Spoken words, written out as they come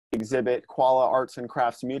exhibit Qualla Arts and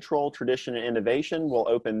Crafts Mutual, Tradition and Innovation will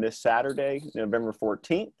open this Saturday, November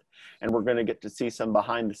 14th. And we're going to get to see some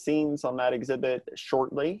behind the scenes on that exhibit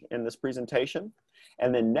shortly in this presentation.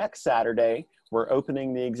 And then next Saturday, we're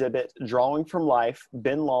opening the exhibit Drawing from Life,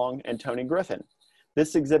 Ben Long and Tony Griffin.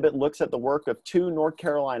 This exhibit looks at the work of two North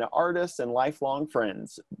Carolina artists and lifelong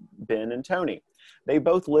friends, Ben and Tony. They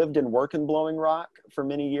both lived and worked in Blowing Rock for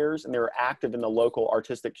many years, and they were active in the local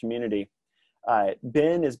artistic community.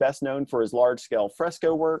 Ben is best known for his large-scale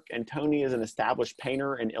fresco work, and Tony is an established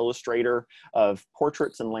painter and illustrator of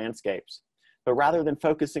portraits and landscapes. But rather than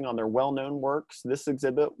focusing on their well-known works, this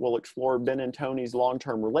exhibit will explore Ben and Tony's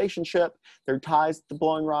long-term relationship, their ties to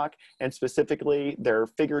Blowing Rock, and specifically their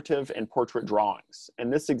figurative and portrait drawings.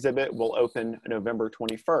 And this exhibit will open November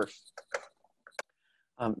 21st.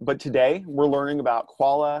 But today, we're learning about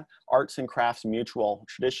Qualla Arts and Crafts Mutual,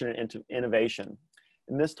 Tradition and Innovation.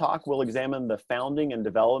 In this talk, we'll examine the founding and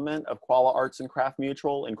development of Qualla Arts and Crafts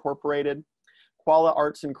Mutual Incorporated. Qualla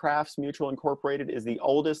Arts and Crafts Mutual Incorporated is the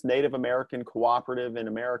oldest Native American cooperative in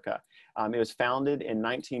America. It was founded in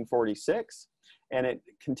 1946, and it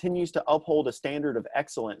continues to uphold a standard of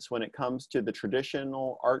excellence when it comes to the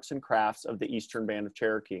traditional arts and crafts of the Eastern Band of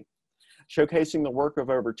Cherokee. Showcasing the work of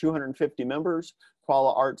over 250 members,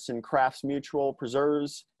 Qualla Arts and Crafts Mutual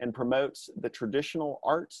preserves and promotes the traditional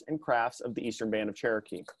arts and crafts of the Eastern Band of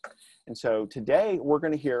Cherokee. And so today we're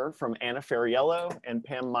going to hear from Anna Fariello and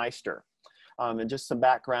Pam Meister. And just some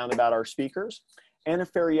background about our speakers. Anna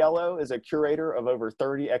Fariello is a curator of over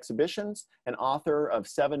 30 exhibitions, an author of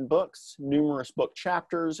 7 books, numerous book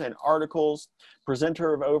chapters and articles,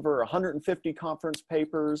 presenter of over 150 conference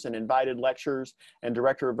papers and invited lectures, and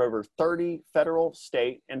director of over 30 federal,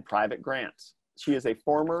 state, and private grants. She is a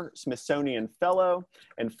former Smithsonian Fellow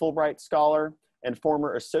and Fulbright Scholar and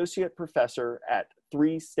former Associate Professor at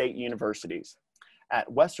 3 state universities. At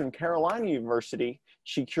Western Carolina University,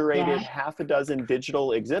 she curated half a dozen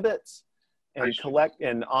digital exhibits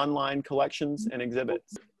and online collections and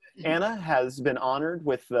exhibits. Anna has been honored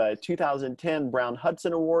with the 2010 Brown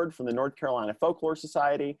Hudson Award from the North Carolina Folklore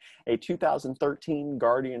Society, a 2013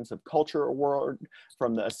 Guardians of Culture Award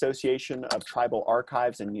from the Association of Tribal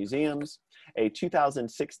Archives and Museums, a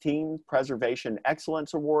 2016 Preservation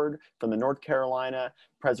Excellence Award from the North Carolina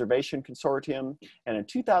Preservation Consortium, and a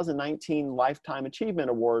 2019 Lifetime Achievement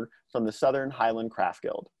Award from the Southern Highland Craft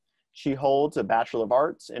Guild. She holds a Bachelor of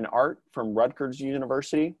Arts in Art from Rutgers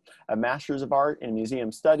University, a Master's of Art in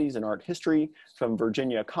Museum Studies and Art History from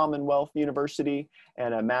Virginia Commonwealth University,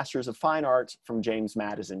 and a Master's of Fine Arts from James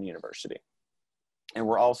Madison University. And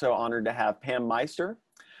we're also honored to have Pam Meister.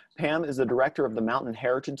 Pam is the director of the Mountain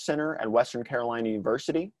Heritage Center at Western Carolina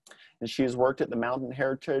University, and she has worked at the Mountain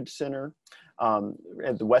Heritage Center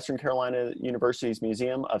at the Western Carolina University's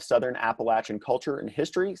Museum of Southern Appalachian Culture and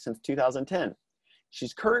History since 2010.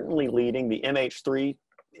 She's currently leading the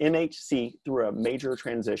MHC through a major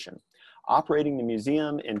transition, operating the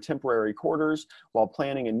museum in temporary quarters while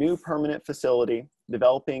planning a new permanent facility,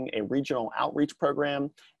 developing a regional outreach program,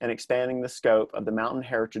 and expanding the scope of the Mountain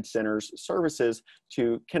Heritage Center's services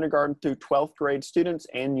to kindergarten through 12th grade students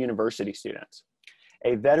and university students.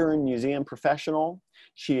 A veteran museum professional,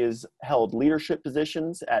 she has held leadership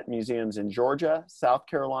positions at museums in Georgia, South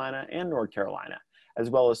Carolina, and North Carolina, as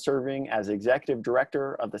well as serving as executive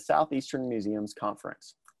director of the Southeastern Museums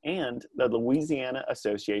Conference and the Louisiana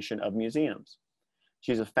Association of Museums.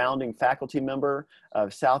 She's a founding faculty member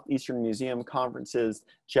of Southeastern Museum Conference's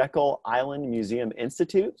Jekyll Island Museum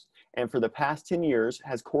Institute, and for the past 10 years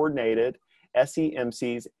has coordinated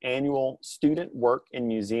SEMC's annual Student Work in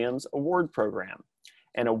Museums Award Program.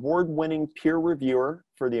 An award-winning peer reviewer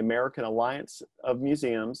for the American Alliance of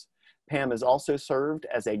Museums, Pam has also served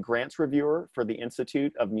as a grants reviewer for the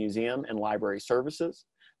Institute of Museum and Library Services,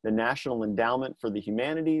 the National Endowment for the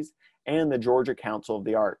Humanities, and the Georgia Council of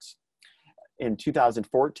the Arts. In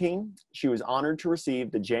 2014, she was honored to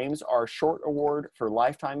receive the James R. Short Award for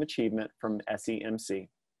Lifetime Achievement from SEMC.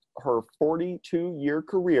 Her 42-year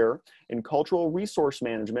career in cultural resource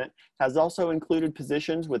management has also included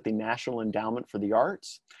positions with the National Endowment for the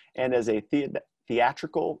Arts and as a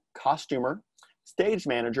theatrical costumer, stage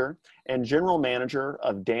manager, and general manager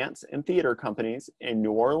of dance and theater companies in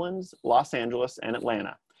New Orleans, Los Angeles, and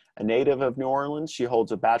Atlanta. A native of New Orleans, she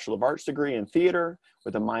holds a Bachelor of Arts degree in theater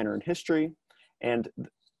with a minor in history and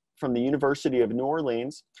from the University of New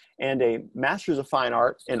Orleans, and a Master's of Fine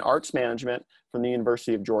Art in Arts Management from the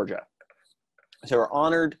University of Georgia. So we're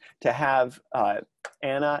honored to have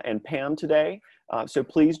Anna and Pam today. So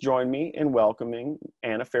please join me in welcoming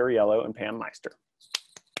Anna Fariello and Pam Meister.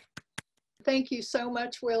 Thank you so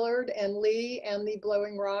much, Willard and Lee and the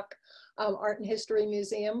Blowing Rock Art and History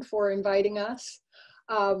Museum for inviting us.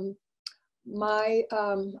 I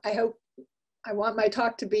want my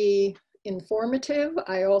talk to be informative.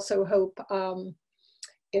 I also hope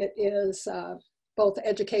it is both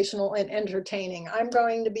educational and entertaining. I'm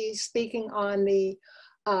going to be speaking on the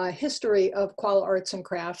history of Qualla Arts and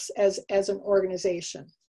Crafts as an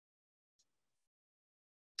organization.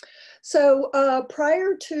 So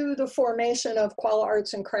prior to the formation of Qualla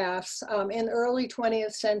Arts and Crafts in the early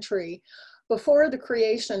 20th century, before the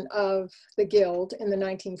creation of the Guild in the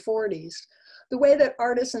 1940s, the way that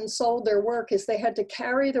artisans sold their work is they had to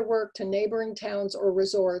carry their work to neighboring towns or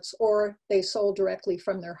resorts, or they sold directly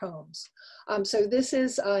from their homes. So this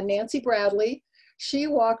is Nancy Bradley. She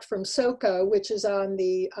walked from Soco, which is on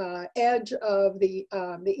the edge of the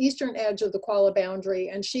eastern edge of the Qualla boundary,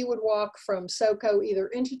 and she would walk from Soco either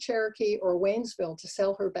into Cherokee or Waynesville to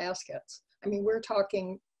sell her baskets. I mean, we're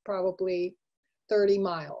talking probably 30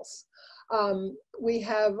 miles. We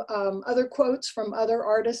have other quotes from other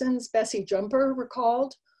artisans. Bessie Jumper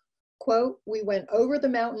recalled, quote, "We went over the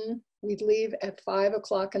mountain, we'd leave at 5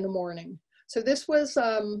 o'clock in the morning." So this was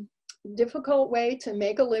a difficult way to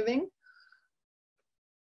make a living.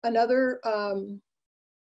 Another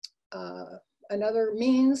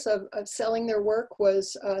means of selling their work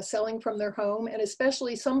was selling from their home, and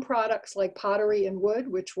especially some products like pottery and wood,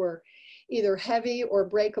 which were either heavy or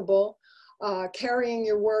breakable. Carrying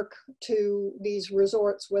your work to these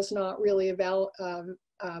resorts was not really a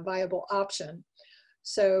viable option.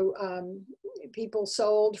 So people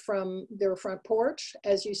sold from their front porch,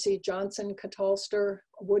 as you see Johnson Catalster,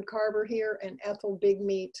 wood carver here, and Ethel Big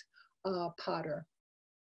Meat, potter.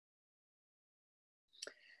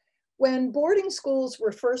 When boarding schools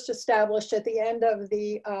were first established at the end of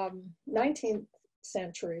the 19th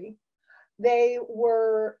century, they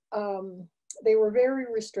were very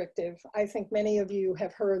restrictive. I think many of you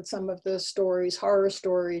have heard some of the stories, horror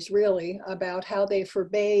stories really, about how they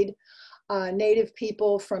forbade Native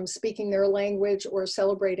people from speaking their language or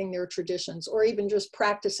celebrating their traditions, or even just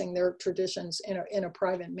practicing their traditions in a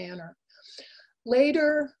private manner.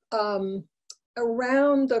 Later,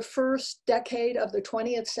 around the first decade of the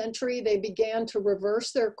 20th century, they began to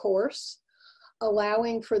reverse their course,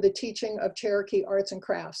 allowing for the teaching of Cherokee arts and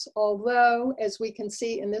crafts. Although, as we can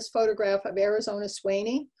see in this photograph of Arizona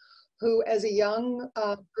Swaney, who as a young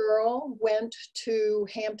girl went to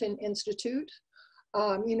Hampton Institute,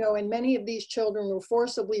 you know, and many of these children were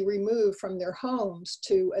forcibly removed from their homes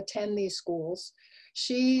to attend these schools.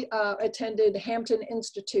 She attended Hampton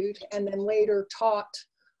Institute and then later taught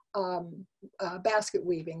basket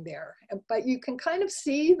weaving there. But you can kind of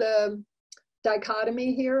see the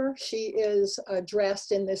dichotomy here. She is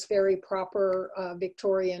dressed in this very proper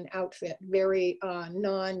Victorian outfit, very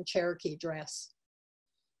non-Cherokee dress.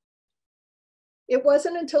 It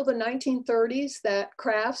wasn't until the 1930s that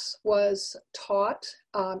crafts was taught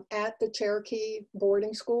at the Cherokee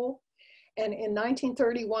boarding school. And in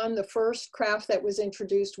 1931, the first craft that was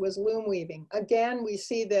introduced was loom weaving. Again, we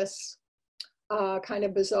see this kind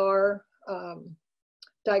of bizarre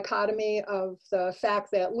dichotomy of the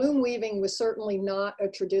fact that loom weaving was certainly not a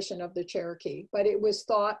tradition of the Cherokee, but it was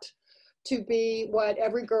thought to be what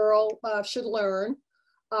every girl should learn.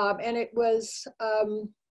 And it was,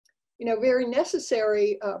 you know, very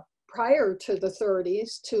necessary prior to the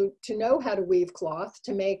 30s to know how to weave cloth,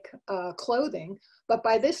 to make clothing. But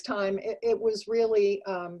by this time, it was really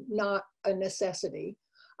not a necessity.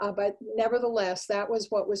 But nevertheless, that was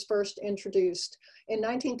what was first introduced. In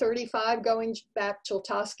 1935, going back,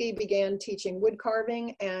 Chiltosky began teaching wood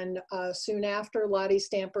carving, and soon after, Lottie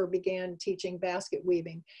Stamper began teaching basket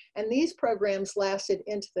weaving. And these programs lasted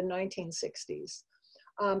into the 1960s.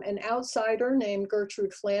 An outsider named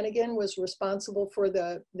Gertrude Flanagan was responsible for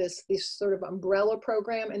this sort of umbrella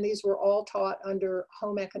program, and these were all taught under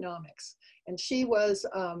home economics. And she was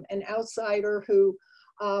an outsider who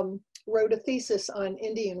wrote a thesis on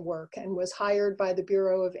Indian work and was hired by the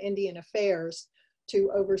Bureau of Indian Affairs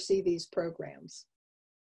to oversee these programs.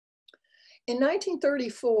 In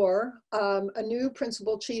 1934, a new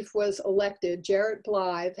principal chief was elected, Jarrett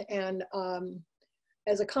Blythe, and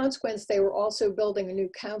as a consequence, they were also building a new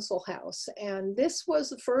council house. And this was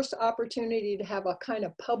the first opportunity to have a kind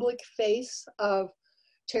of public face of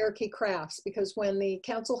Cherokee crafts, because when the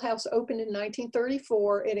council house opened in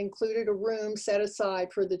 1934, it included a room set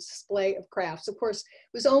aside for the display of crafts. Of course,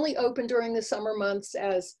 it was only open during the summer months,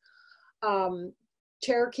 as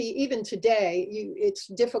Cherokee, even today, it's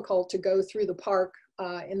difficult to go through the park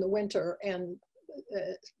in the winter. And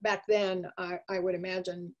back then, I would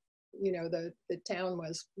imagine, you know, the town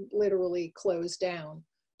was literally closed down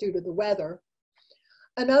due to the weather.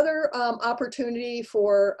 Another opportunity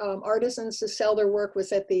for artisans to sell their work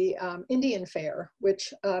was at the Indian Fair,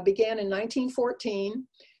 which began in 1914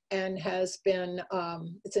 and has been,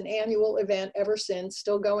 it's an annual event ever since,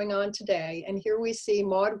 still going on today. And here we see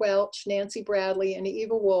Maud Welch, Nancy Bradley, and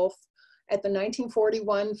Eva Wolf at the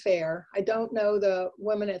 1941 fair. I don't know the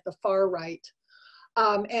woman at the far right.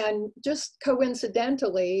 And just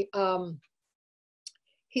coincidentally,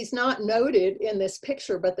 he's not noted in this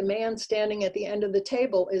picture, but the man standing at the end of the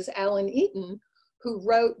table is Alan Eaton, who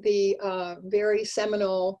wrote the very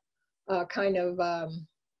seminal kind of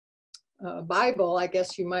Bible, I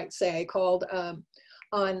guess you might say, called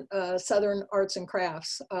on Southern Arts and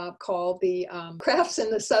Crafts, called the Crafts in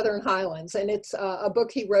the Southern Highlands. And it's a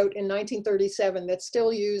book he wrote in 1937 that's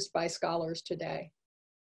still used by scholars today.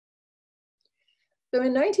 So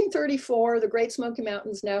in 1934, the Great Smoky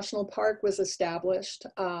Mountains National Park was established.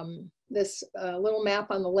 This little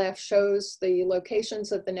map on the left shows the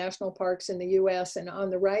locations of the national parks in the US, and on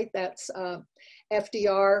the right, that's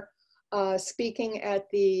FDR speaking at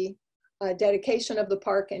the dedication of the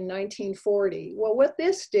park in 1940. Well, what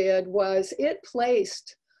this did was it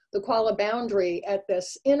placed the Qualla boundary at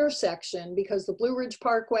this intersection, because the Blue Ridge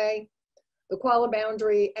Parkway, the Qualla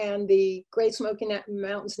boundary, and the Great Smoky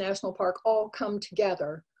Mountains National Park all come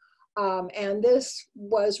together. And this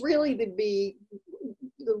was really the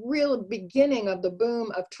real beginning of the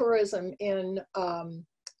boom of tourism in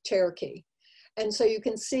Cherokee. And so you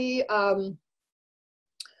can see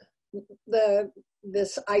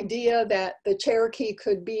this idea that the Cherokee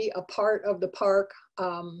could be a part of the park.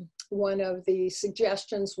 One of the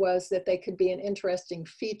suggestions was that they could be an interesting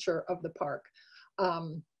feature of the park.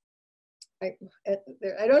 I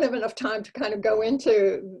don't have enough time to kind of go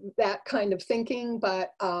into that kind of thinking,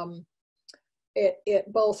 but it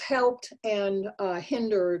both helped and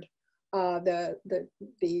hindered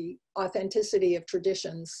the authenticity of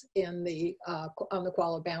traditions in on the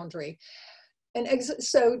Qualla boundary. And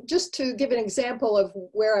so just to give an example of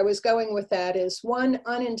where I was going with that is, one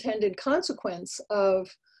unintended consequence of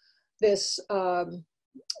this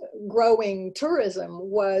growing tourism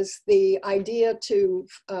was the idea to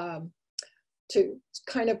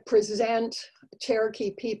kind of present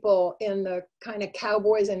Cherokee people in the kind of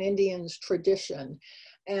cowboys and Indians tradition,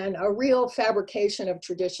 and a real fabrication of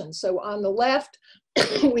tradition. So on the left,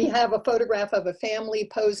 we have a photograph of a family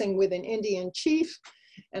posing with an Indian chief,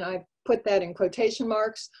 and I put that in quotation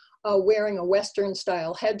marks, wearing a Western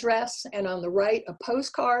style headdress. And on the right, a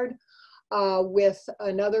postcard with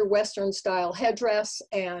another Western style headdress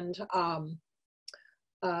and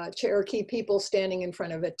Cherokee people standing in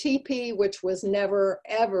front of a teepee, which was never,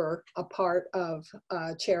 ever a part of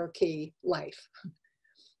Cherokee life.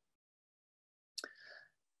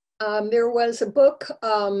 There was a book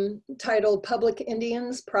titled Public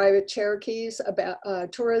Indians, Private Cherokees, about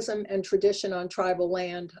tourism and tradition on tribal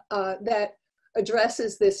land that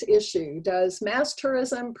addresses this issue. Does mass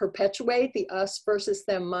tourism perpetuate the us versus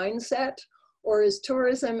them mindset, or is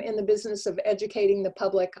tourism in the business of educating the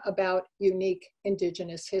public about unique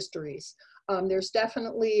indigenous histories? There's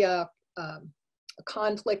definitely a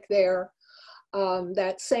conflict there.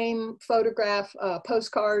 That same photograph,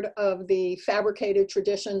 postcard of the fabricated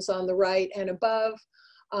traditions on the right and above,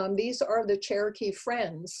 these are the Cherokee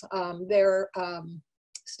Friends. They're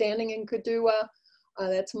standing in Kadua.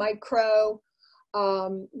 That's Mike Crow.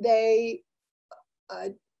 They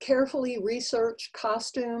carefully research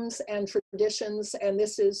costumes and traditions, and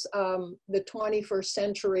this is the 21st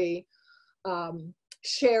century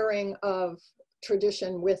sharing of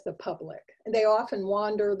tradition with the public. And they often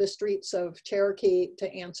wander the streets of Cherokee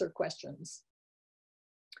to answer questions.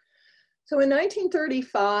 So in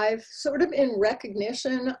 1935, sort of in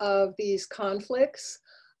recognition of these conflicts,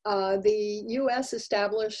 the US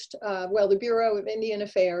established, well, the Bureau of Indian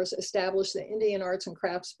Affairs established the Indian Arts and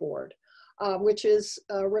Crafts Board, which is,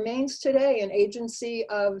 remains today an agency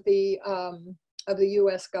of the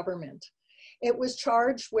US government. It was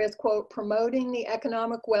charged with, quote, promoting the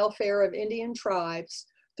economic welfare of Indian tribes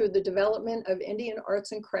through the development of Indian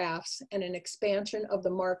arts and crafts and an expansion of the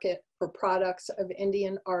market for products of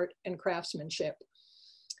Indian art and craftsmanship.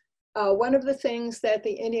 One of the things that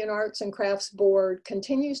the Indian Arts and Crafts Board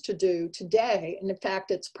continues to do today, and in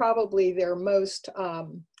fact, it's probably their most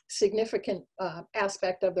significant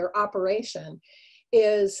aspect of their operation,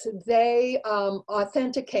 is they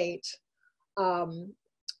authenticate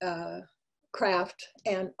craft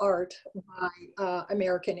and art by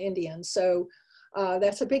American Indians. So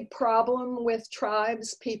that's a big problem with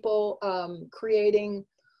tribes, people creating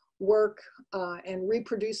work and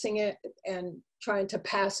reproducing it and trying to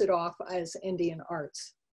pass it off as Indian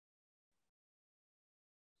arts.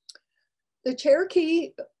 The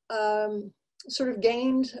Cherokee sort of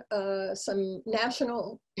gained some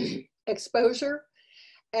national exposure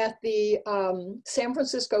at the San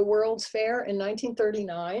Francisco World's Fair in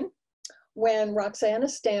 1939, when Roxana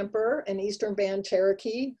Stamper, an Eastern Band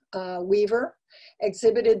Cherokee weaver,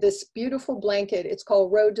 exhibited this beautiful blanket. It's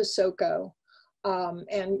called Road to Soko.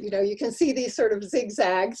 And you can see these sort of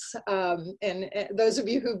zigzags. And those of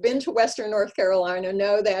you who've been to Western North Carolina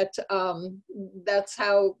know that that's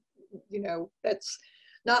how, that's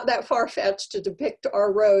not that far-fetched to depict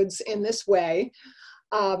our roads in this way.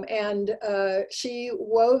 And she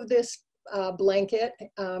wove this blanket.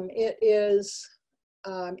 It is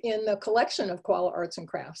in the collection of Qualla Arts and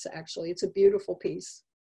Crafts, actually. It's a beautiful piece.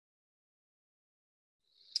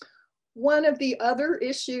 One of the other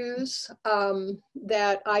issues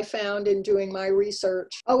that I found in doing my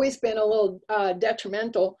research, always been a little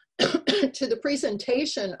detrimental to the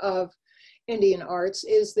presentation of Indian arts,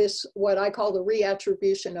 is this, what I call the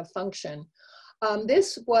reattribution of function.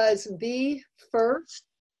 This was the first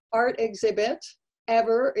art exhibit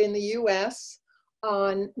ever in the US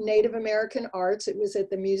on Native American arts. It was at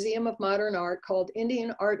the Museum of Modern Art, called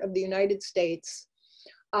Indian Art of the United States.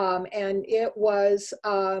 And it was,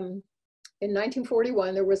 in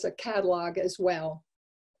 1941, there was a catalog as well.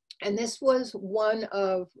 And this was one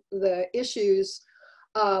of the issues,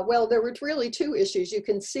 well, there were really two issues. You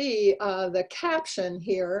can see the caption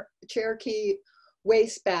here, Cherokee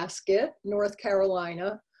Wastebasket, North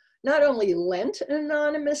Carolina, not only lent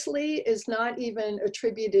anonymously, is not even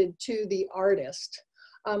attributed to the artist.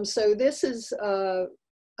 So this is,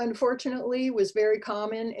 unfortunately, was very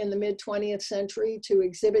common in the mid-20th century to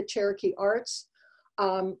exhibit Cherokee arts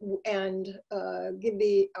and give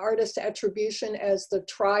the artist attribution as the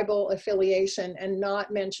tribal affiliation and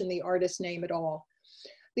not mention the artist's name at all.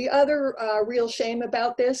 The other real shame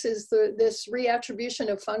about this is this reattribution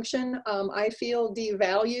of function, I feel,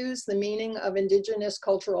 devalues the meaning of indigenous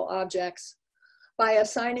cultural objects by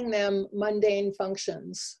assigning them mundane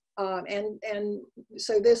functions. And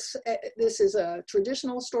so this is a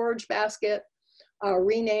traditional storage basket,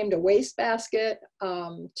 renamed a wastebasket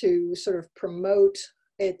to sort of promote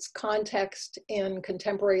its context in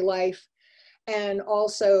contemporary life and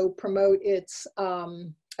also promote its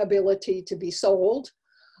ability to be sold.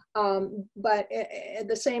 But at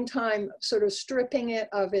the same time, sort of stripping it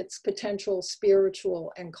of its potential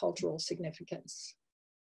spiritual and cultural significance.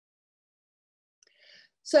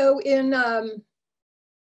 So in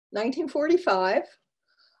 1945,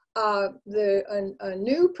 a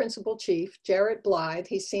new principal chief, Jarrett Blythe,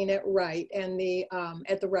 he's seen at right, and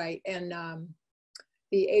at the right, and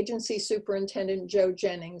the agency superintendent, Joe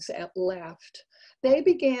Jennings, at left. They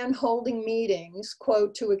began holding meetings,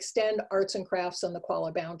 quote, to extend arts and crafts on the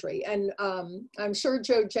Qualla boundary. And I'm sure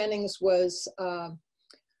Joe Jennings was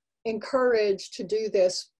encouraged to do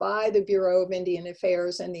this by the Bureau of Indian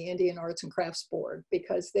Affairs and the Indian Arts and Crafts Board,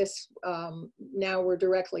 because this, now we're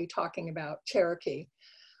directly talking about Cherokee.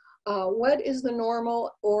 What is the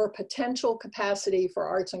normal or potential capacity for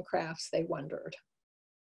arts and crafts, they wondered.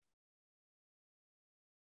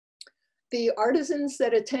 The artisans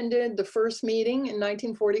that attended the first meeting in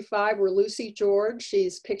 1945 were Lucy George.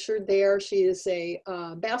 She's pictured there. She is a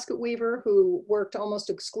basket weaver who worked almost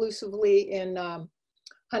exclusively in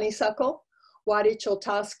honeysuckle. Waddy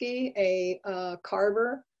Chiltosky, a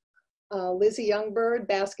carver. Lizzie Youngbird,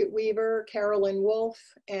 basket weaver. Carolyn Wolfe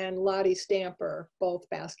and Lottie Stamper, both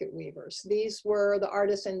basket weavers. These were the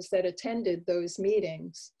artisans that attended those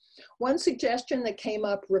meetings. One suggestion that came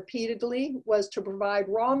up repeatedly was to provide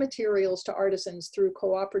raw materials to artisans through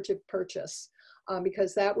cooperative purchase,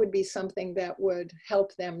 because that would be something that would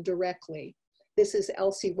help them directly. This is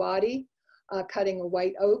Elsie Waddy cutting a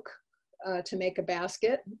white oak to make a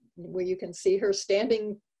basket, where you can see her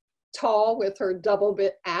standing tall with her double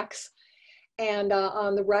bit axe. And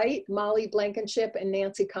on the right, Molly Blankenship and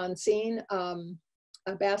Nancy Consine,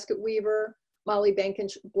 a basket weaver. Molly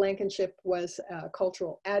Blankenship was a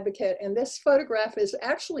cultural advocate. And this photograph is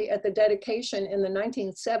actually at the dedication in the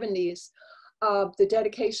 1970s of the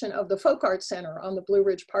dedication of the Folk Arts Center on the Blue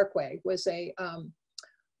Ridge Parkway. Was a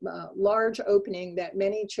large opening that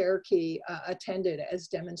many Cherokee attended as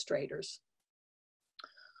demonstrators.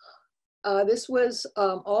 This was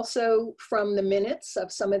also from the minutes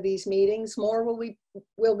of some of these meetings. More will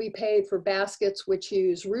be paid for baskets which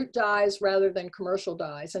use root dyes rather than commercial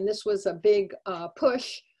dyes. And this was a big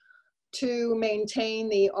push to maintain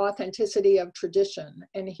the authenticity of tradition.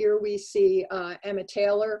 And here we see Emma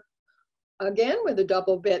Taylor, again with a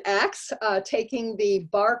double bit axe, taking the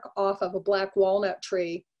bark off of a black walnut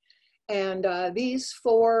tree. And these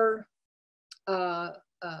four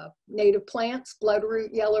native plants,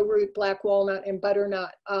 bloodroot, yellowroot, black walnut, and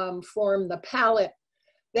butternut form the palette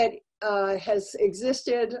that has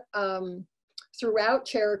existed throughout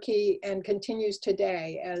Cherokee and continues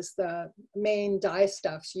today as the main dye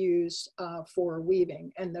stuffs used for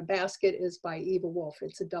weaving. And the basket is by Eva Wolf.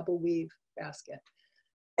 It's a double weave basket.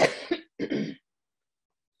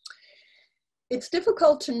 It's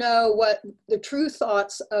difficult to know what the true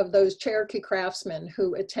thoughts of those Cherokee craftsmen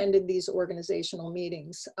who attended these organizational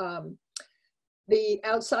meetings. The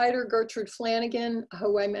outsider, Gertrude Flanagan,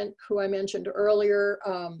 who I mentioned earlier,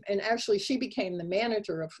 and actually she became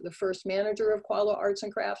the first manager of Qualla Arts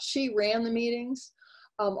and Crafts. She ran the meetings.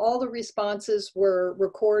 All the responses were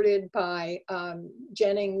recorded by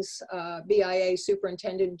Jennings, BIA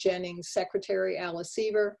Superintendent Jennings, Secretary Alice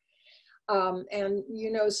Seaver. And,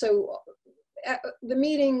 you know, so the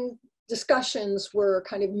meeting discussions were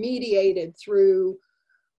kind of mediated through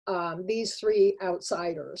these three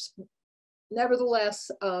outsiders.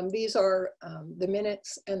 Nevertheless, these are the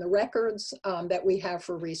minutes and the records that we have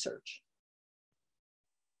for research.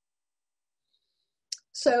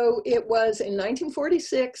 So it was in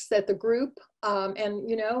 1946 that the group, and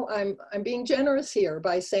you know, I'm being generous here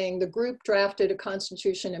by saying the group drafted a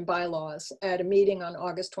constitution and bylaws at a meeting on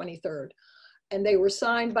August 23rd, and they were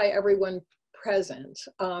signed by everyone present.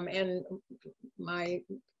 And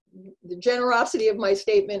the generosity of my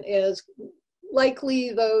statement is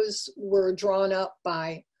likely those were drawn up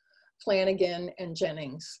by Flanagan and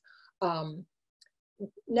Jennings.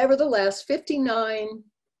 Nevertheless, 59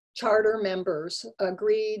 charter members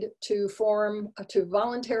agreed to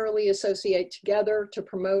voluntarily associate together to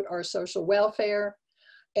promote our social welfare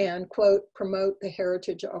and, quote, promote the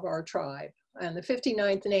heritage of our tribe. And the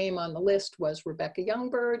 59th name on the list was Rebecca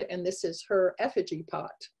Youngbird, and this is her effigy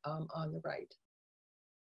pot on the right.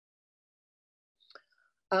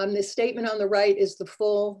 This statement on the right is the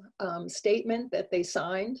full statement that they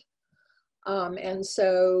signed. And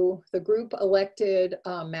so the group elected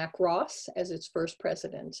Mac Ross as its first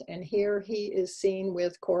president. And here he is seen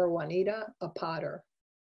with Cora Juanita, a potter.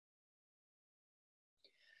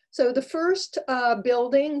 So the first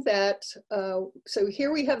building that, so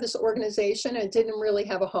here we have this organization. It didn't really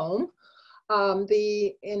have a home.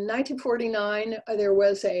 In 1949, there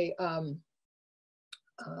was a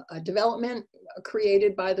development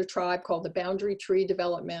created by the tribe called the Boundary Tree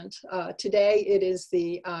Development. Today it is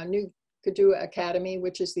the New Kadua Academy,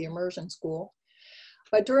 which is the immersion school.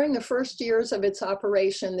 But during the first years of its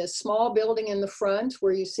operation, this small building in the front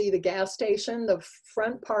where you see the gas station, the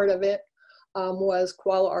front part of it was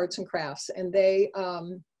Qualla Arts and Crafts. And they,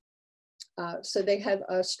 so they had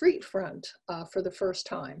a street front for the first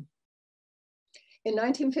time. In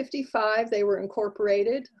 1955, they were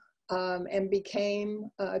incorporated and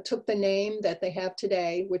took the name that they have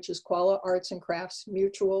today, which is Qualla Arts and Crafts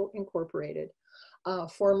Mutual Incorporated,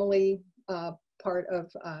 formerly part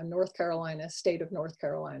of North Carolina, state of North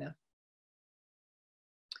Carolina.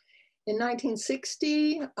 In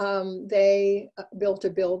 1960, they built a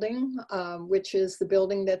building, which is the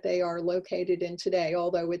building that they are located in today,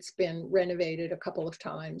 although it's been renovated a couple of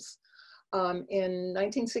times. In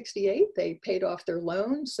 1968, they paid off their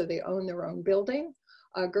loan, so they own their own building.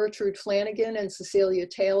 Gertrude Flanagan and Cecilia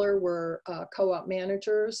Taylor were co-op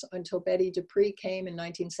managers until Betty Dupree came in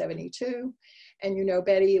 1972. And you know,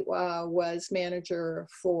 Betty was manager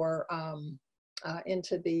for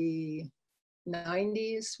into the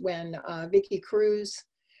 90s when Vicki Cruz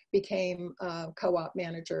became co-op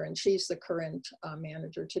manager, and she's the current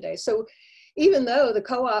manager today. So even though the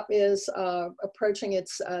co-op is approaching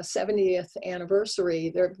its 70th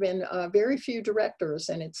anniversary, there have been very few directors,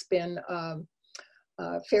 and it's been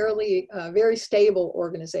very stable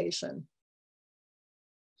organization.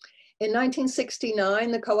 In 1969,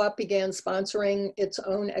 the co-op began sponsoring its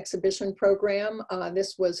own exhibition program.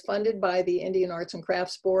 This was funded by the Indian Arts and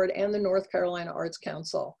Crafts Board and the North Carolina Arts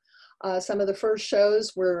Council. Some of the first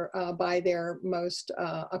shows were by their most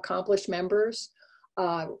accomplished members.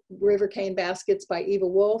 River Cane Baskets by Eva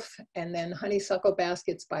Wolf, and then Honeysuckle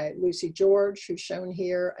Baskets by Lucy George, who's shown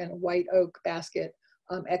here, and a White Oak Basket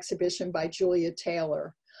exhibition by Julia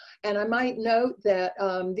Taylor. And I might note that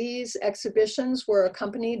these exhibitions were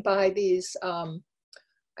accompanied by these,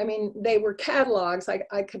 I mean, they were catalogs.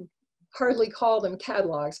 I could hardly call them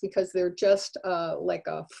catalogs because they're just like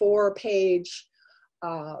a 4-page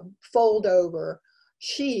fold over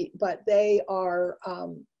sheet, but they are,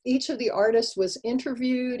 each of the artists was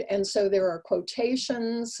interviewed, and so there are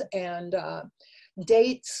quotations and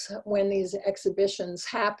dates when these exhibitions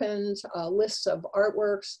happened, lists of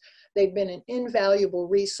artworks. They've been an invaluable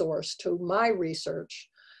resource to my research.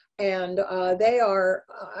 And they are,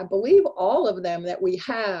 I believe all of them that we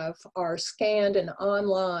have are scanned and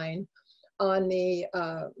online on the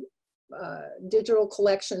digital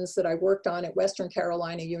collections that I worked on at Western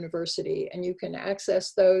Carolina University. And you can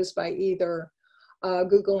access those by either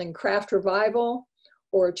Googling Craft Revival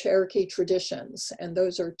or Cherokee Traditions. And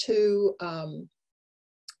those are two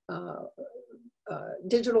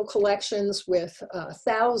digital collections with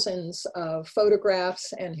thousands of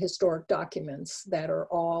photographs and historic documents that are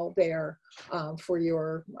all there for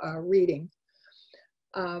your reading.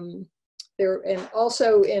 And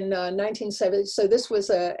also in 1970, so this was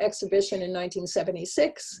an exhibition in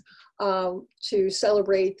 1976 to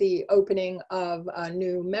celebrate the opening of a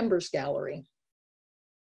new members gallery.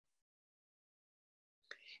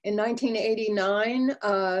 In 1989,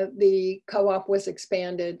 the co-op was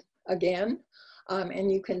expanded again.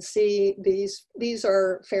 And you can see these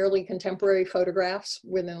are fairly contemporary photographs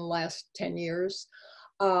within the last 10 years.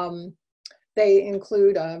 They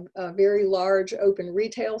include a very large open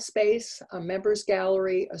retail space, a members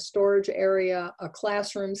gallery, a storage area, a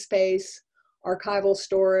classroom space, archival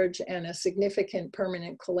storage, and a significant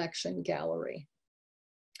permanent collection gallery.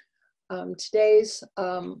 Today's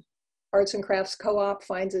Arts and Crafts Co-op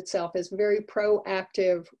finds itself as very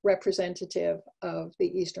proactive representative of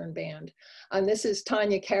the Eastern Band. And this is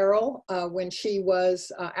Tanya Carroll when she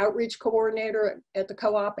was outreach coordinator at the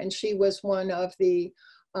co-op, and she was one of the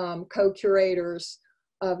co-curators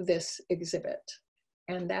of this exhibit.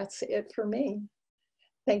 And that's it for me.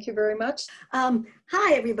 Thank you very much.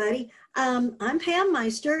 Hi, everybody. I'm Pam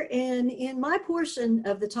Meister, and in my portion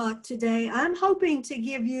of the talk today, I'm hoping to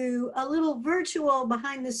give you a little virtual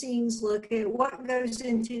behind-the-scenes look at what goes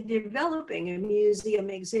into developing a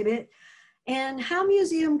museum exhibit and how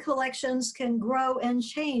museum collections can grow and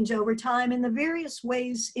change over time and the various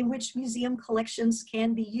ways in which museum collections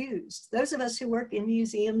can be used. Those of us who work in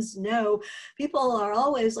museums know people are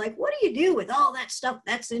always like, what do you do with all that stuff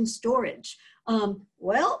that's in storage?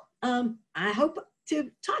 I hope to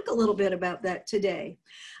talk a little bit about that today.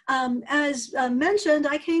 As mentioned,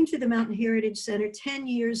 I came to the Mountain Heritage Center 10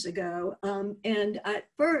 years ago, and at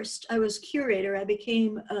first I was curator. I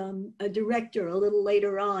became a director a little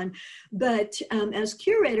later on, but as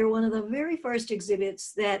curator, one of the very first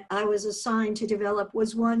exhibits that I was assigned to develop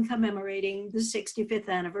was one commemorating the 65th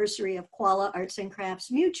anniversary of Qualla Arts and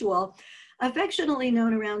Crafts Mutual, affectionately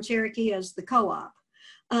known around Cherokee as the Co-op.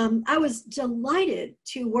 I was delighted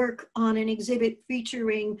to work on an exhibit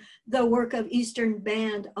featuring the work of Eastern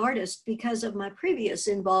Band artists because of my previous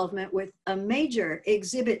involvement with a major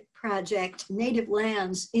exhibit project, Native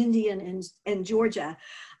Lands, Indian and Georgia,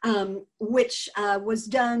 which was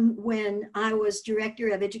done when I was Director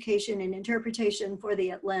of Education and Interpretation for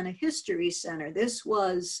the Atlanta History Center. This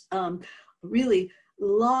was really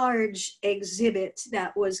large exhibit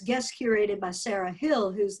that was guest curated by Sarah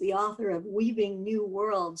Hill, who's the author of Weaving New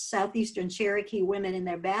Worlds, Southeastern Cherokee Women in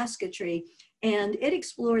Their Basketry. And it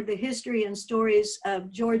explored the history and stories of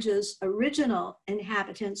Georgia's original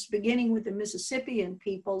inhabitants, beginning with the Mississippian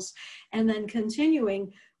peoples and then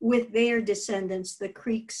continuing with their descendants, the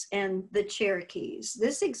Creeks and the Cherokees.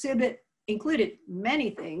 This exhibit included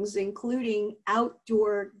many things, including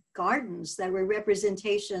outdoor gardens that were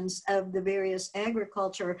representations of the various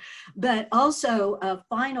agriculture, but also a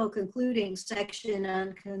final concluding section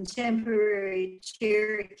on contemporary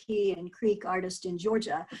Cherokee and Creek artists in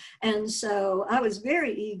Georgia. And so I was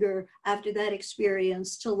very eager after that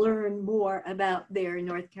experience to learn more about their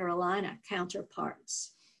North Carolina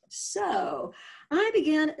counterparts. So I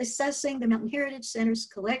began assessing the Mountain Heritage Center's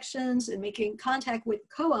collections and making contact with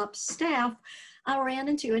co-op staff. I ran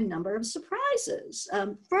into a number of surprises.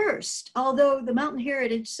 First, although the Mountain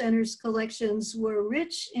Heritage Center's collections were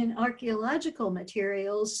rich in archaeological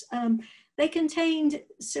materials, they contained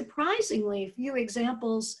surprisingly few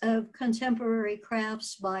examples of contemporary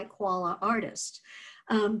crafts by Qualla artists.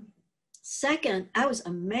 Second, I was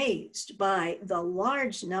amazed by the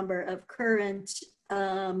large number of current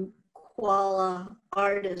Qualla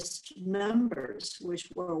artist members, which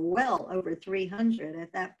were well over 300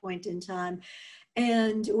 at that point in time,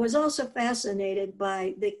 and was also fascinated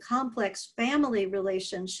by the complex family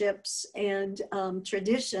relationships and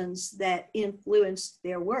traditions that influenced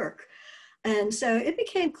their work. And so it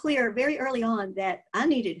became clear very early on that I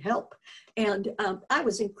needed help. And I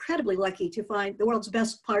was incredibly lucky to find the world's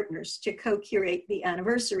best partners to co-curate the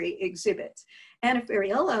anniversary exhibit. Anna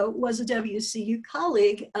Fariello was a WCU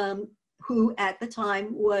colleague who at the time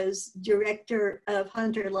was director of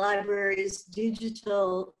Hunter Library's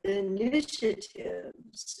digital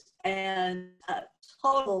initiatives. and a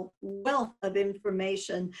total wealth of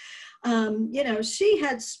information. You know, she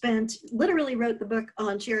had literally wrote the book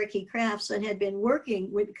on Cherokee crafts and had been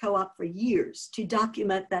working with the co-op for years to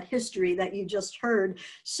document that history that you just heard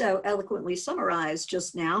so eloquently summarized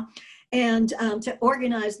just now, and to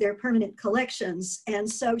organize their permanent collections. And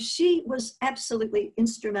so she was absolutely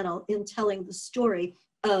instrumental in telling the story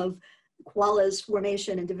of Qualla's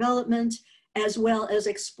formation and development, as well as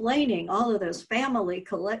explaining all of those family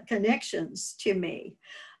connections to me.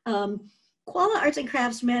 Qualla Arts and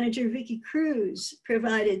Crafts manager Vicki Cruz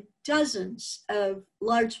provided dozens of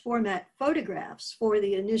large format photographs for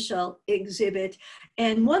the initial exhibit.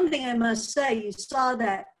 And one thing I must say, you saw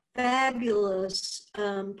that fabulous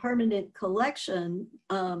permanent collection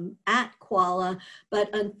at Qualla,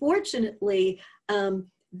 but unfortunately,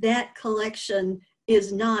 that collection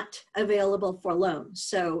is not available for loan.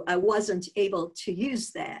 So I wasn't able to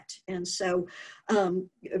use that. And so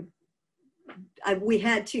we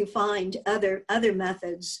had to find other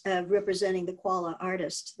methods of representing the Qualla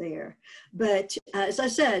artist there. But as I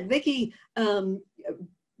said, Vicki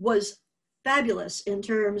was fabulous in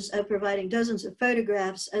terms of providing dozens of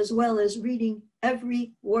photographs, as well as reading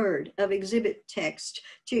every word of exhibit text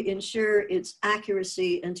to ensure its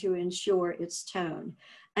accuracy and to ensure its tone.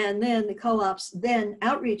 And then the co-op's then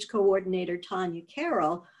outreach coordinator, Tanya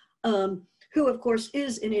Carroll, who of course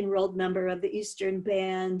is an enrolled member of the Eastern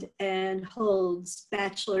Band and holds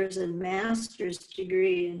bachelor's and master's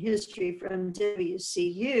degree in history from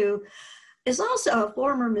WCU, is also a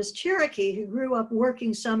former Miss Cherokee who grew up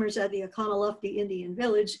working summers at the Oconaluftee Indian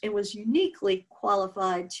Village and was uniquely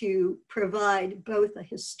qualified to provide both a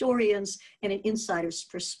historian's and an insider's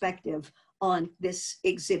perspective on this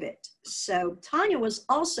exhibit. So Tanya was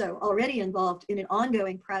also already involved in an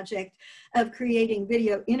ongoing project of creating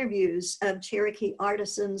video interviews of Cherokee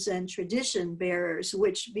artisans and tradition bearers,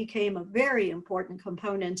 which became a very important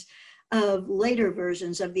component of later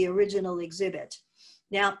versions of the original exhibit.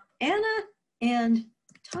 Now, Anna and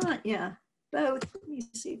Tanya both, let me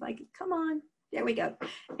see if I can, come on, there we go.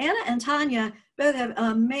 Anna and Tanya both have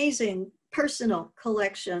amazing personal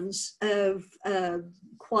collections of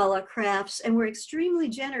Qualla crafts, and were extremely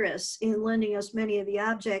generous in lending us many of the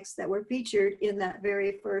objects that were featured in that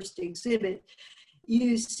very first exhibit.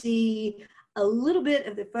 You see a little bit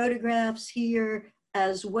of the photographs here,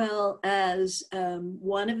 as well as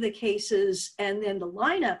one of the cases, and then the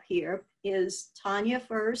lineup here is Tanya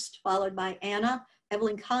first, followed by Anna,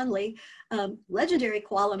 Evelyn Conley, legendary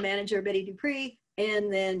Qualla manager Betty Dupree,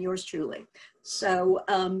 and then yours truly. So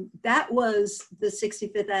that was the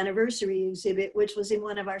 65th anniversary exhibit, which was in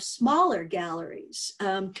one of our smaller galleries.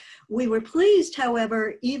 We were pleased,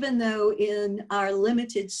 however, even though in our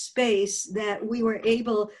limited space, that we were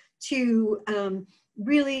able to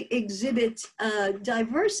really exhibit a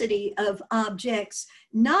diversity of objects,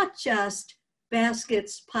 not just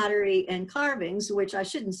baskets, pottery, and carvings, which I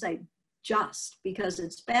shouldn't say just because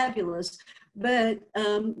it's fabulous, but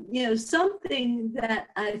you know, something that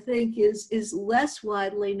I think is less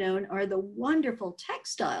widely known are the wonderful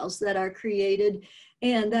textiles that are created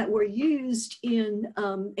and that were used in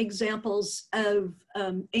examples of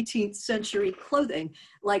 18th century clothing,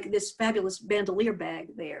 like this fabulous bandolier bag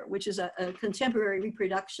there, which is a contemporary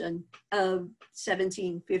reproduction of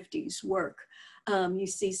 1750s work. You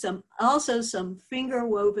see also some finger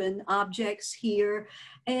woven objects here.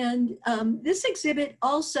 And this exhibit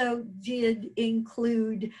also did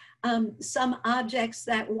include some objects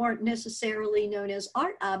that weren't necessarily known as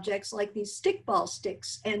art objects, like these stickball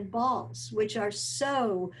sticks and balls, which are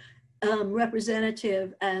so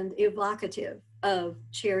representative and evocative of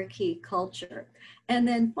Cherokee culture. And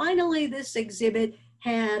then finally, this exhibit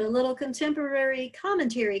had a little contemporary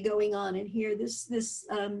commentary going on in here. This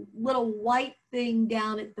little white thing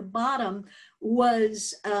down at the bottom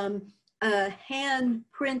was a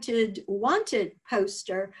hand-printed wanted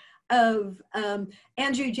poster of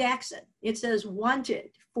Andrew Jackson. It says wanted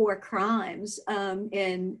for crimes,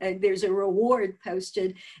 and there's a reward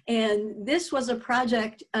posted. And this was a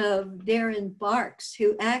project of Darren Barks,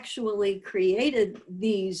 who actually created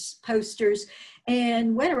these posters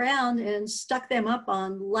and went around and stuck them up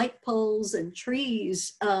on light poles and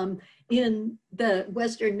trees in the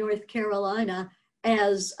Western North Carolina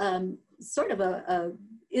as sort of a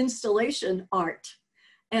installation art.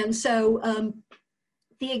 And so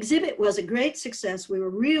the exhibit was a great success. We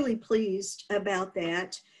were really pleased about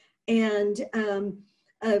that, and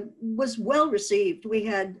was well received. We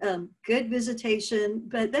had good visitation,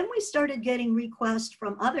 but then we started getting requests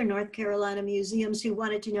from other North Carolina museums who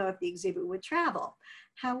wanted to know if the exhibit would travel.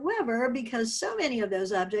 However, because so many of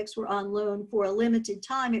those objects were on loan for a limited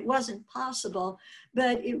time, it wasn't possible,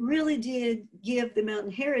 but it really did give the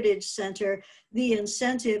Mountain Heritage Center the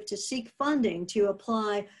incentive to seek funding to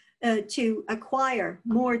apply to acquire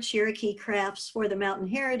more Cherokee crafts for the Mountain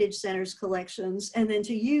Heritage Center's collections, and then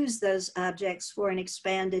to use those objects for an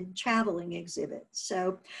expanded traveling exhibit.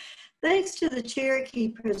 So thanks to the Cherokee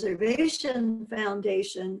Preservation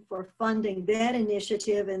Foundation for funding that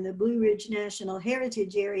initiative, and the Blue Ridge National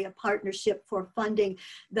Heritage Area Partnership for funding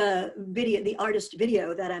the artist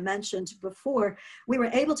video that I mentioned before, we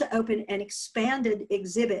were able to open an expanded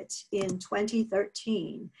exhibit in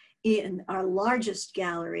 2013 in our largest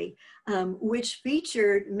gallery, which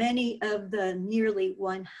featured many of the nearly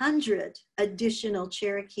 100 additional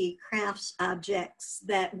Cherokee crafts objects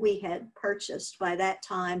that we had purchased by that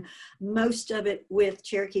time, most of it with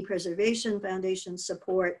Cherokee Preservation Foundation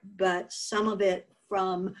support, but some of it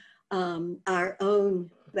from our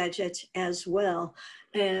own budget as well,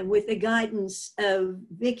 and with the guidance of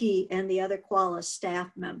Vicki and the other Qualla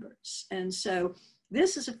staff members. And so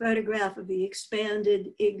this is a photograph of the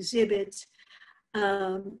expanded exhibit.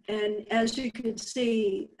 And as you can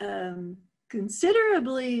see,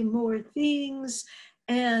 considerably more things.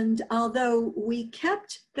 And although we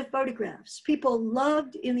kept the photographs, people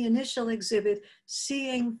loved in the initial exhibit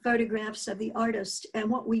seeing photographs of the artist. And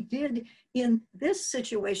what we did in this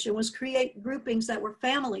situation was create groupings that were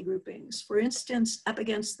family groupings. For instance, up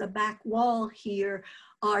against the back wall here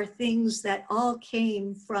are things that all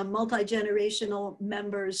came from multi-generational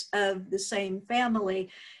members of the same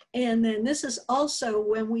family. And then this is also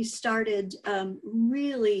when we started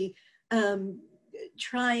really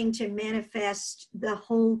trying to manifest the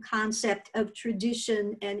whole concept of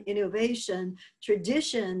tradition and innovation.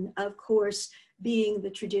 Tradition, of course, being the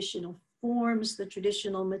traditional forms, the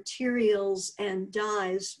traditional materials and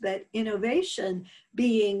dyes, but innovation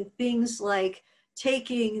being things like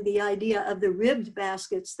taking the idea of the ribbed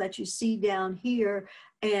baskets that you see down here,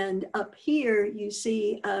 and up here you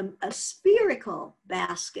see a spherical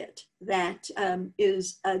basket that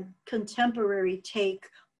is a contemporary take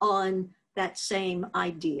on that same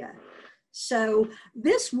idea. So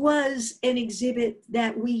this was an exhibit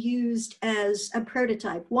that we used as a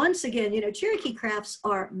prototype. Once again, you know, Cherokee crafts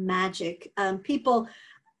are magic.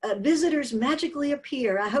 Visitors magically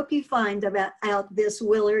appear. I hope you find out this,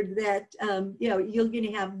 Willard, that you know, you're going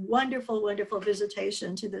to have wonderful, wonderful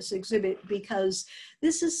visitation to this exhibit, because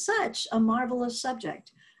this is such a marvelous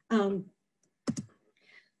subject.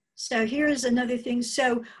 So here is another thing.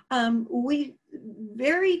 So we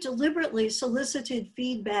very deliberately solicited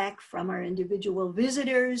feedback from our individual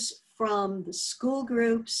visitors, from the school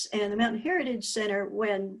groups, and the Mountain Heritage Center,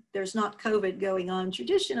 when there's not COVID going on,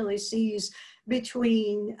 traditionally sees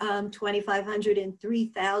between 2,500 and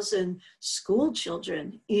 3,000 school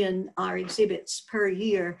children in our exhibits per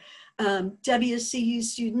year, WCU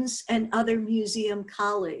students and other museum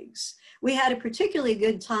colleagues. We had a particularly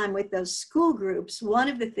good time with those school groups. One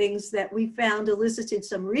of the things that we found elicited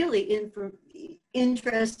some really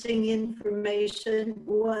interesting information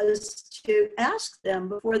was to ask them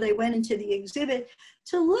before they went into the exhibit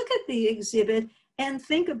to look at the exhibit and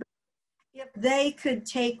think about if they could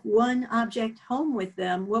take one object home with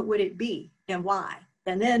them, what would it be and why?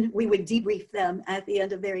 And then we would debrief them at the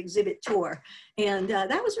end of their exhibit tour. And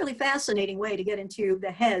that was a really fascinating way to get into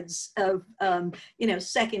the heads of, you know,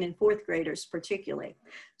 second and fourth graders particularly.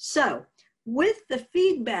 So with the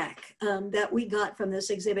feedback that we got from this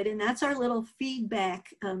exhibit, and that's our little feedback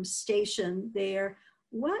station there,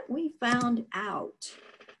 what we found out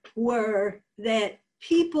were that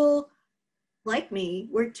people like me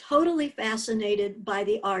were totally fascinated by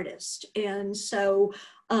the artist. And so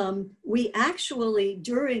we actually,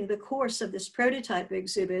 during the course of this prototype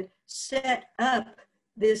exhibit, set up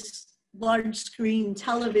this large screen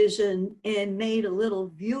television and made a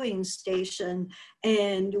little viewing station,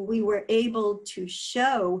 and we were able to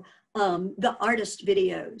show the artist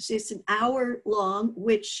videos. It's an hour long,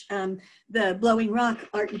 which the Blowing Rock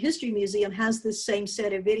Art and History Museum has the same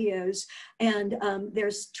set of videos. And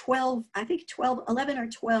there's 11 or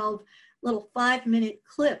 12 little 5-minute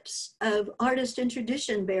clips of artist and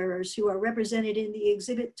tradition bearers who are represented in the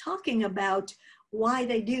exhibit talking about why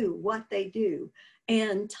they do what they do.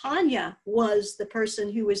 And Tanya was the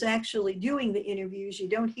person who was actually doing the interviews. You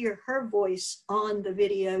don't hear her voice on the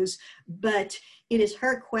videos, but it is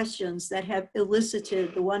her questions that have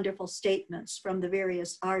elicited the wonderful statements from the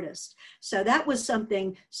various artists. So that was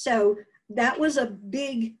something, so that was a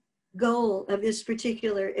big goal of this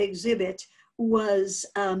particular exhibit, was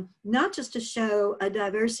not just to show a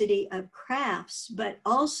diversity of crafts, but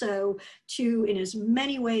also to, in as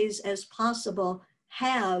many ways as possible,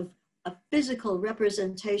 have a physical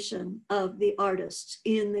representation of the artists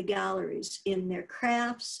in the galleries, in their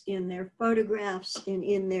crafts, in their photographs, and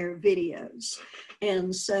in their videos.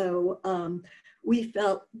 And so we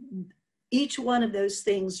felt each one of those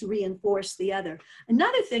things reinforced the other.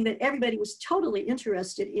 Another thing that everybody was totally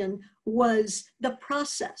interested in was the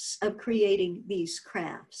process of creating these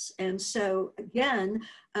crafts. And so again,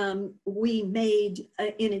 we made,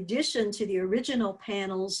 in addition to the original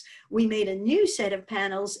panels, we made a new set of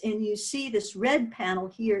panels, and you see this red panel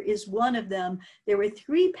here is one of them. There were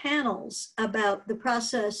 3 panels about the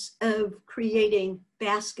process of creating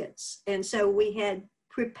baskets. And so we had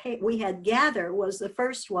Gather was the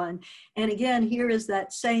first one. And again, here is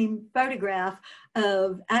that same photograph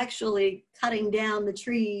of actually cutting down the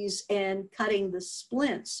trees and cutting the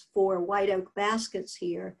splints for white oak baskets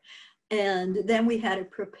here. And then we had a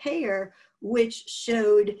Prepare, which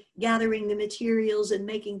showed gathering the materials and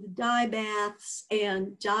making the dye baths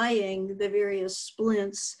and dyeing the various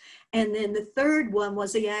splints. And then the third one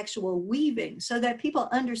was the actual weaving, so that people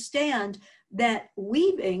understand that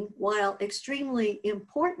weaving, while extremely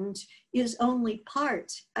important, is only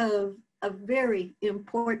part of a very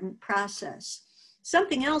important process.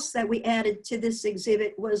 Something else that we added to this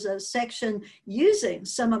exhibit was a section using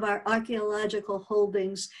some of our archaeological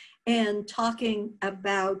holdings and talking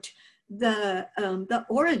about the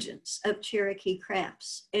origins of Cherokee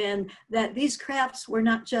crafts, and that these crafts were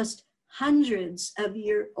not just hundreds of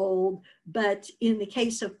years old, but in the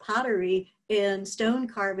case of pottery and stone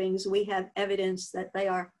carvings, we have evidence that they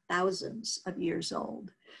are thousands of years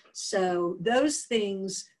old. So those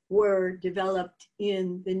things were developed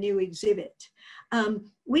in the new exhibit.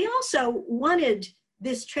 We also wanted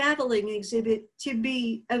this traveling exhibit to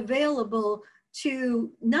be available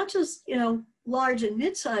to not just, large and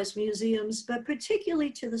mid-sized museums, but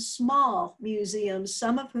particularly to the small museums,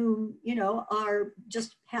 some of whom, are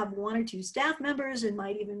just have 1 or 2 staff members and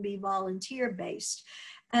might even be volunteer-based.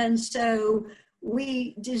 And so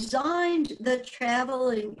we designed the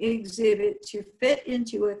traveling exhibit to fit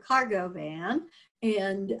into a cargo van.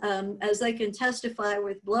 And as they can testify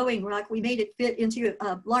with Blowing Rock, we made it fit into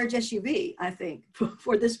a large SUV, I think,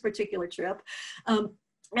 for this particular trip.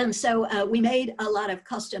 And so we made a lot of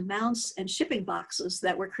custom mounts and shipping boxes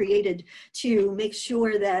that were created to make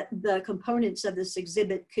sure that the components of this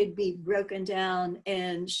exhibit could be broken down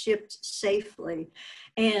and shipped safely.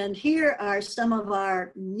 And here are some of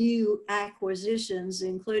our new acquisitions,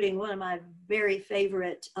 including one of my very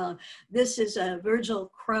favorite. This is a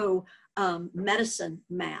Virgil Crow medicine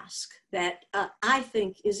mask that I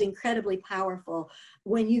think is incredibly powerful.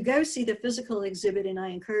 When you go see the physical exhibit, and I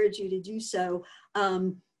encourage you to do so,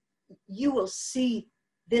 you will see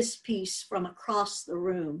this piece from across the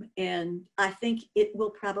room, and I think it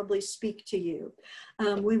will probably speak to you.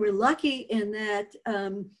 We were lucky in that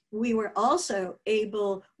we were also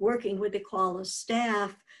able, working with the Qualla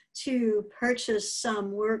staff, to purchase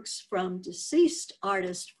some works from deceased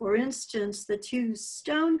artists. For instance, the 2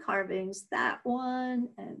 stone carvings, that one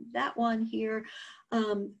and that one here,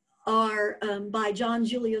 are by John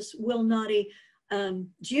Julius Wilnotty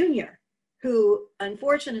Jr., who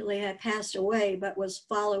unfortunately had passed away, but was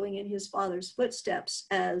following in his father's footsteps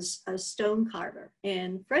as a stone carver.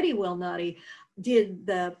 And Freddie Wilnotty did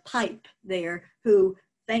the pipe there, who,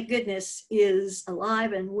 thank goodness, is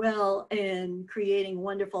alive and well and creating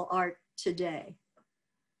wonderful art today.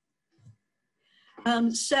 I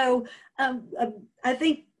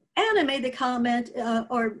think Anna made the comment,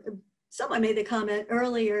 or someone made the comment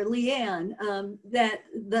earlier, Leanne, that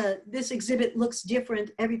this exhibit looks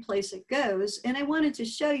different every place it goes. And I wanted to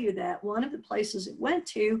show you that. One of the places it went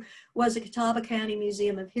to was the Catawba County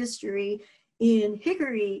Museum of History in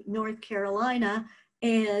Hickory, North Carolina.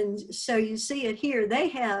 And so you see it here. They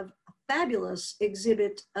have a fabulous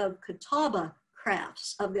exhibit of Catawba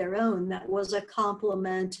crafts of their own that was a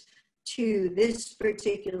complement to this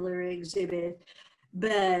particular exhibit.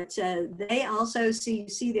 But they also see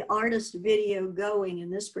the artist video going in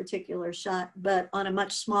this particular shot, but on a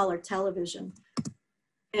much smaller television.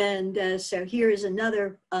 And so here is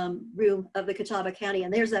another room of the Catawba County,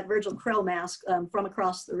 and there's that Virgil Crow mask from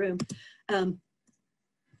across the room. And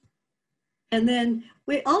then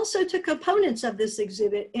we also took components of this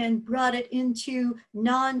exhibit and brought it into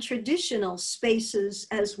non-traditional spaces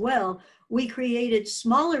as well. We created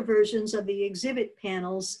smaller versions of the exhibit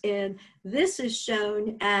panels, and this is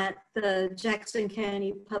shown at the Jackson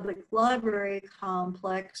County Public Library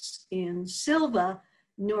Complex in Sylva,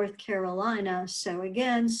 North Carolina. So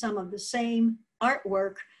again, some of the same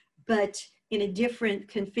artwork, but in a different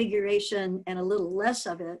configuration and a little less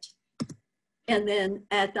of it. And then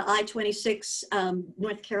at the I-26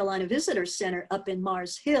 North Carolina Visitor Center up in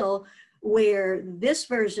Mars Hill, where this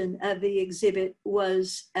version of the exhibit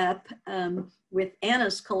was up with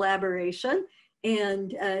Anna's collaboration.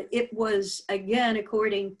 And it was, again,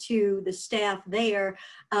 according to the staff there,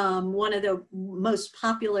 one of the most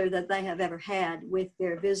popular that they have ever had with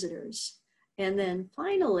their visitors. And then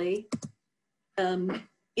finally,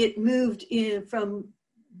 it moved in from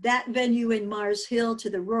that venue in Mars Hill to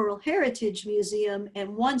the Rural Heritage Museum.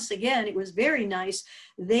 And once again, it was very nice.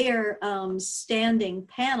 Their standing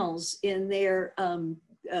panels in their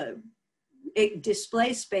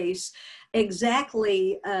display space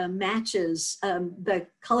exactly matches the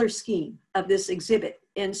color scheme of this exhibit.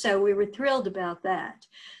 And so we were thrilled about that.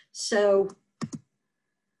 So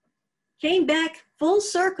came back full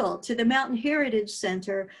circle to the Mountain Heritage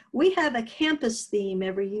Center. We have a campus theme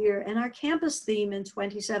every year, and our campus theme in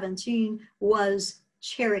 2017 was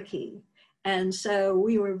Cherokee. And so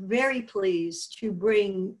we were very pleased to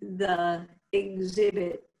bring the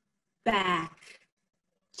exhibit back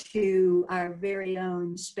to our very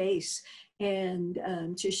own space and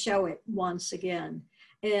to show it once again.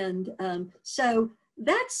 And so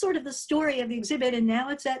that's sort of the story of the exhibit, and now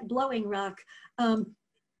it's at Blowing Rock.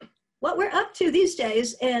 What we're up to these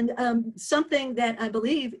days, and something that I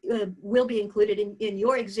believe will be included in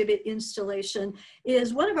your exhibit installation,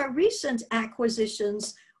 is one of our recent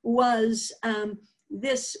acquisitions was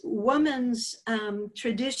this woman's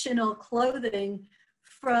traditional clothing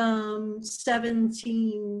from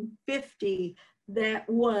 1750 that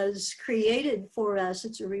was created for us.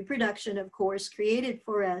 It's a reproduction, of course, created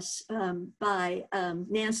for us by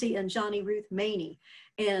Nancy and Johnny Ruth Maney.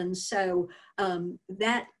 And so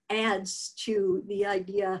that adds to the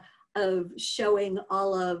idea of showing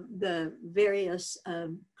all of the various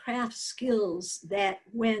craft skills that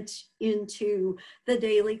went into the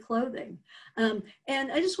daily clothing. And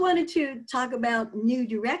I just wanted to talk about new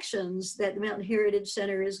directions that the Mountain Heritage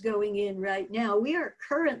Center is going in right now. We are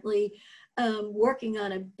currently working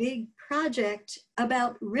on a big project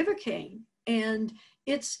about river cane, and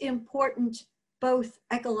it's important both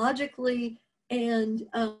ecologically and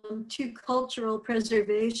to cultural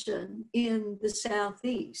preservation in the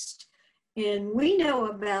Southeast. And we know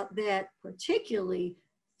about that particularly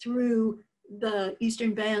through the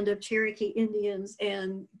Eastern Band of Cherokee Indians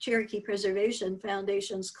and Cherokee Preservation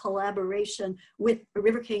Foundation's collaboration with a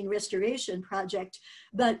river cane restoration project.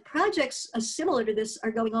 But projects similar to this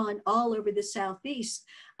are going on all over the Southeast.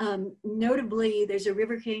 Notably, there's a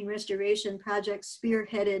river cane restoration project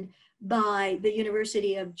spearheaded by the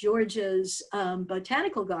University of Georgia's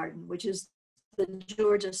Botanical Garden, which is the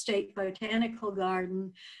Georgia State Botanical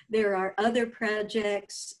Garden. There are other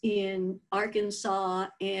projects in Arkansas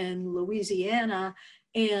and Louisiana,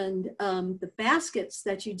 and the baskets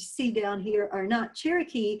that you see down here are not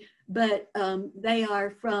Cherokee, but they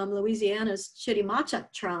are from Louisiana's Chitimacha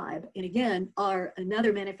tribe, and again, are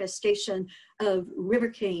another manifestation of river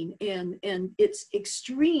cane, and it's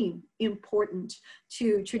extreme important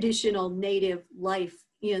to traditional native life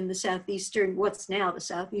in the southeastern, what's now the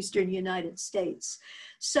southeastern United States.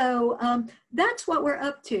 So that's what we're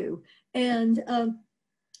up to. And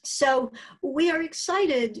so we are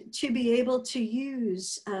excited to be able to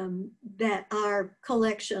use our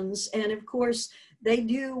collections. And of course, they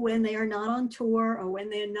do, when they are not on tour or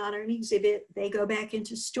when they're not on exhibit, they go back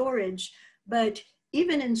into storage. But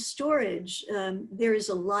even in storage, there is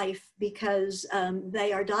a life because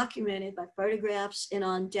they are documented by photographs and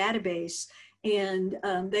on database. And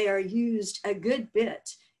they are used a good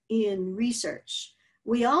bit in research.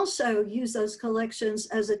 We also use those collections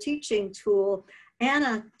as a teaching tool.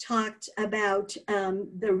 Anna talked about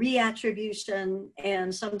the reattribution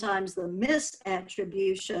and sometimes the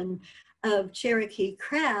misattribution of Cherokee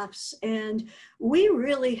crafts. And we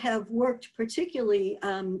really have worked particularly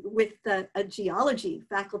with a geography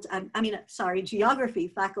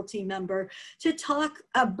faculty member to talk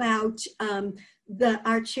about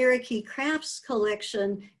our Cherokee crafts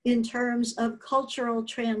collection in terms of cultural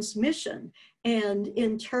transmission and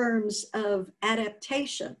in terms of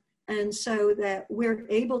adaptation. And so that we're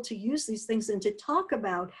able to use these things and to talk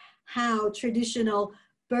about how traditional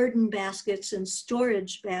burden baskets and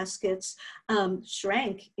storage baskets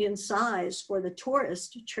shrank in size for the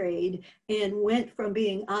tourist trade and went from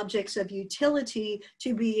being objects of utility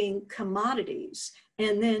to being commodities.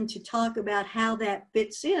 And then to talk about how that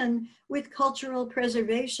fits in with cultural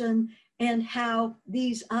preservation and how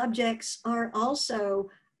these objects are also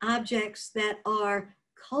objects that are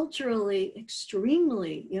culturally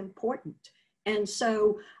extremely important. And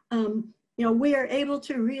so, we are able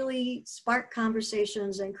to really spark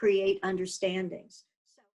conversations and create understandings.